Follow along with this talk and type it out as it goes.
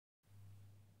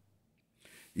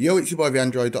Yo, it's your boy the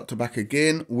Android Doctor back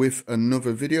again with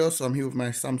another video. So I'm here with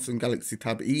my Samsung Galaxy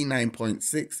Tab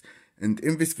E9.6, and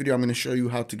in this video I'm going to show you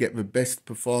how to get the best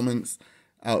performance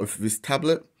out of this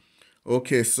tablet.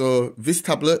 Okay, so this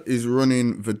tablet is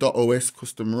running the .os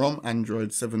custom ROM,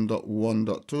 Android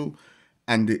 7.1.2,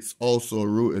 and it's also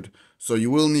rooted. So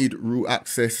you will need root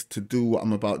access to do what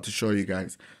I'm about to show you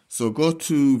guys. So go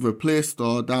to the Play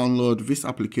Store, download this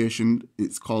application.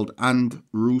 It's called And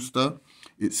Rooster.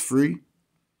 It's free.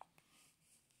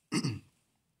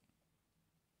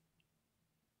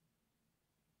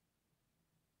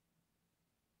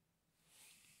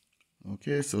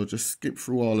 Okay, so just skip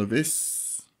through all of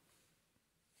this.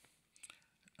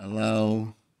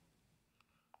 Allow.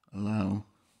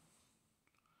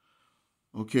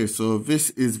 Okay, so this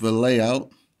is the layout.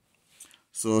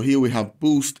 So here we have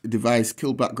boost device,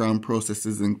 kill background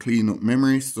processes and clean up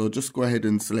memory. So just go ahead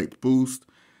and select boost,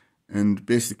 and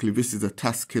basically this is a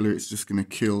task killer. It's just going to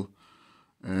kill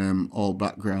all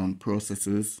background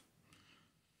processes.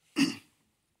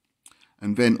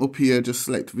 And then up here, just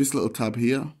select this little tab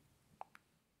here.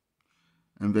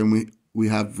 And then we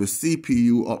have the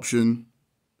CPU option.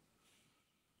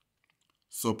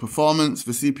 So performance,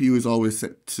 the CPU is always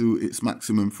set to its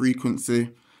maximum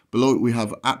frequency. Below it we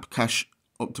have app cache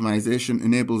optimization,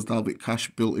 enables Dalvik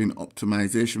cache built-in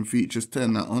optimization features,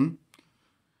 turn that on.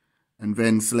 And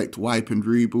then select wipe and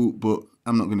reboot, but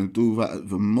I'm not going to do that at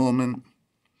the moment.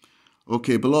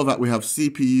 Okay, below that we have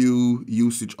CPU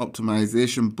usage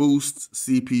optimization, boosts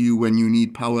CPU when you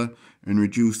need power and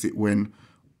reduce it when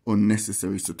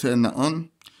unnecessary. So turn that on.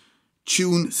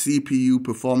 Tune CPU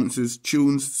performances,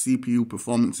 tunes CPU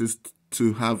performances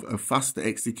to have a faster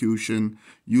execution,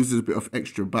 uses a bit of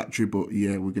extra battery, but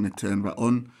yeah, we're going to turn that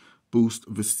on. Boost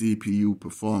the CPU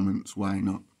performance, why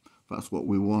not? That's what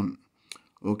we want.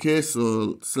 Okay,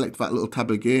 so select that little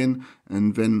tab again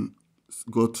and then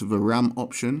go to the RAM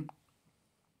option.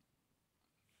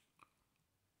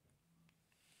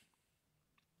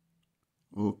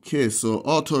 Okay, so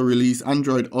auto release,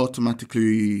 Android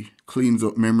automatically cleans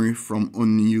up memory from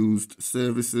unused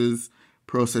services,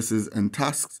 processes and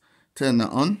tasks. Turn that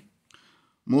on.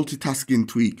 Multitasking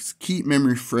tweaks, keep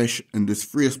memory fresh and as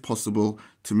free as possible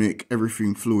to make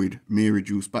everything fluid, may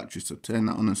reduce battery. So turn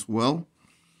that on as well.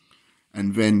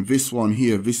 And then this one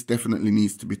here, this definitely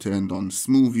needs to be turned on.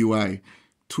 Smooth UI,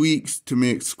 tweaks to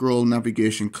make scroll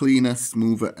navigation cleaner,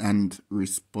 smoother and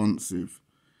responsive.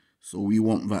 So we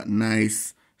want that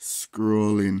nice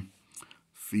scrolling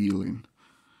feeling.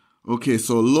 Okay,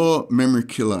 so low memory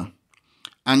killer.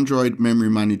 Android memory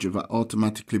manager that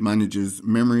automatically manages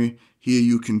memory. Here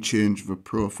you can change the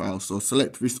profile. So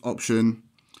select this option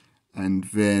and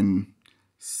then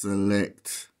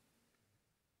select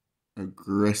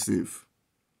aggressive.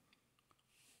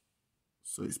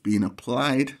 So it's being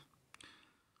applied.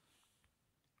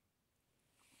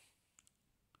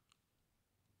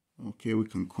 Okay, we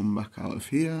can come back out of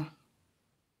here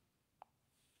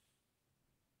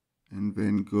and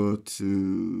then go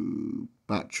to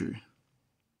battery.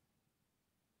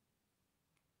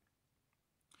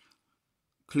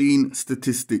 Clean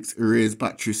statistics, erase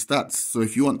battery stats. So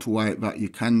if you want to wipe that, you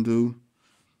can do.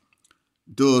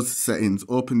 DOS settings,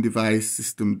 open device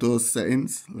system DOS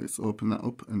settings. Let's open that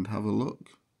up and have a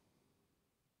look.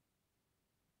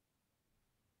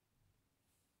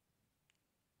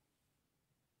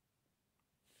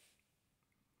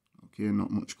 Okay,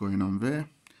 not much going on there.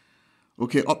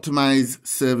 Okay, optimize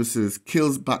services,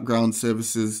 kills background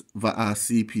services that are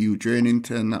CPU draining,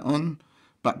 turn that on.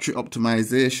 Battery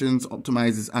optimizations,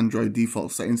 optimizes Android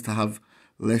default settings to have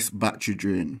less battery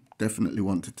drain. Definitely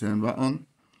want to turn that on.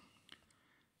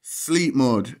 Sleep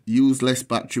mode, use less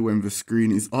battery when the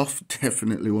screen is off.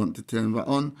 Definitely want to turn that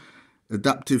on.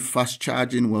 Adaptive fast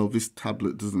charging, well, this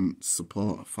tablet doesn't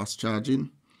support fast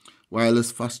charging.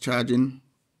 Wireless fast charging,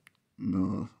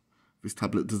 no, this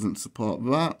tablet doesn't support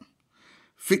that.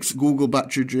 Fix Google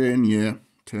battery drain, yeah,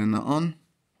 turn that on.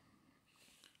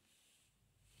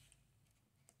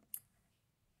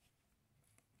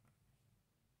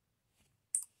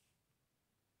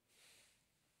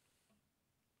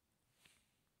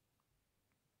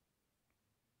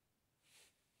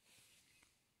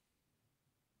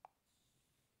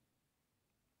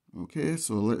 Okay,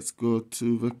 so let's go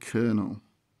to the kernel.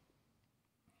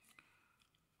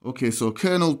 Okay, so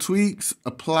kernel tweaks,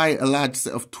 apply a large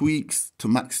set of tweaks to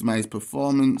maximize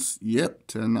performance. Yep,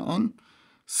 turn that on.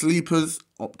 Sleepers,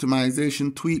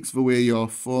 optimization, tweaks the way your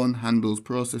phone handles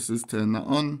processes, turn that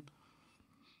on.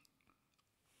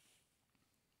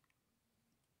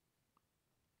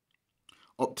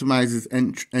 Optimizes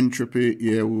entropy,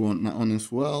 yeah, we want that on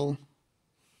as well.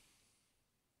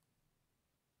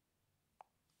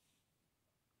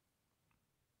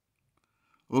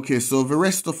 Okay, so the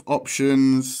rest of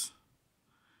options,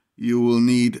 you will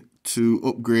need to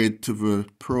upgrade to the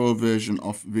Pro version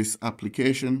of this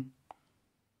application.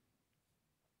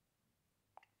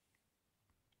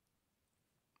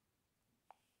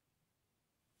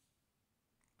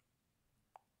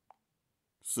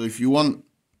 So if you want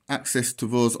access to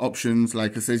those options,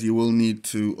 like I said, you will need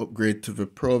to upgrade to the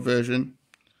Pro version.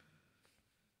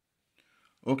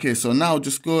 Okay, so now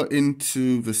just go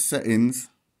into the settings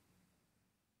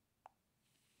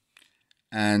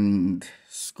and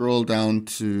scroll down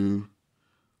to,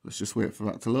 let's just wait for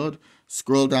that to load.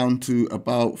 Scroll down to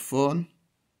About Phone,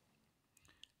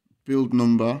 Build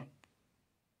Number,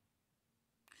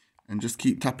 and just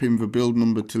keep tapping the build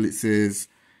number till it says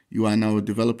you are now a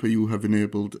developer, you have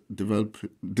enabled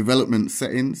development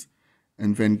settings,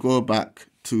 and then go back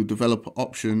to developer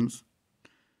options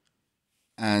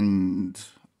and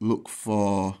look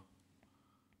for,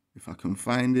 if I can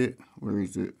find it, where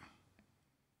is it?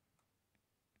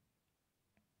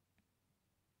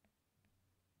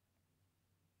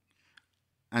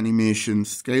 Animation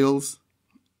scales.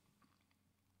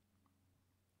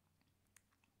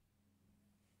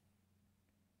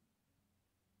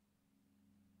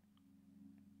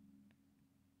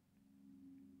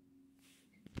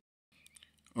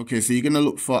 Okay, so you're going to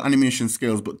look for animation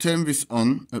scales, but turn this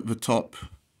on at the top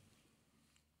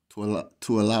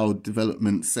to allow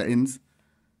development settings,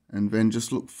 and then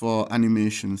just look for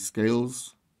animation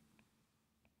scales.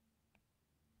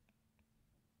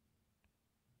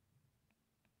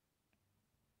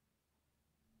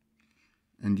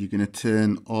 And you're going to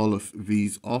turn all of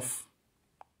these off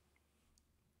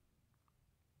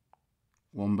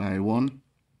one by one.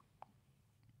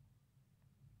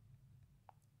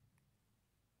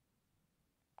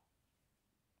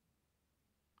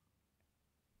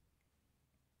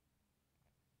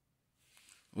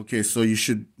 Okay, so you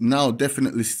should now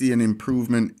definitely see an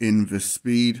improvement in the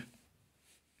speed.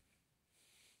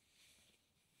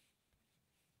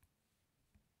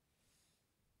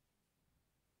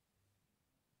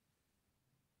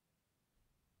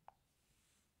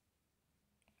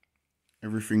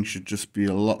 Everything should just be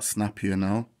a lot snappier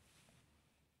now.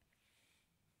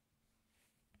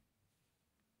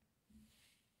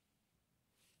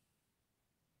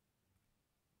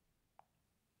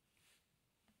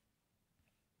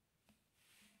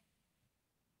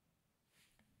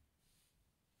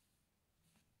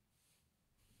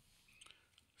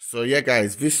 So yeah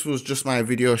guys, this was just my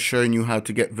video showing you how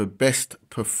to get the best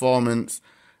performance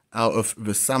out of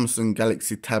the Samsung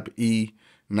Galaxy Tab E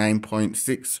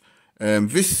 9.6.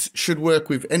 This should work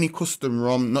with any custom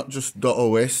ROM, not just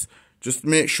 .os. Just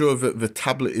make sure that the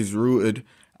tablet is rooted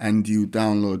and you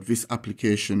download this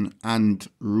application and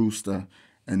Rooster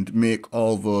and make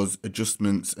all those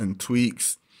adjustments and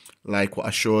tweaks like what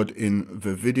I showed in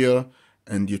the video,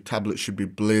 and your tablet should be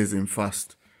blazing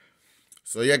fast.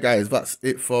 So yeah guys, that's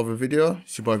it for the video.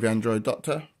 It's your boy the Android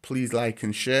Doctor. Please like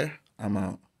and share. I'm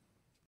out.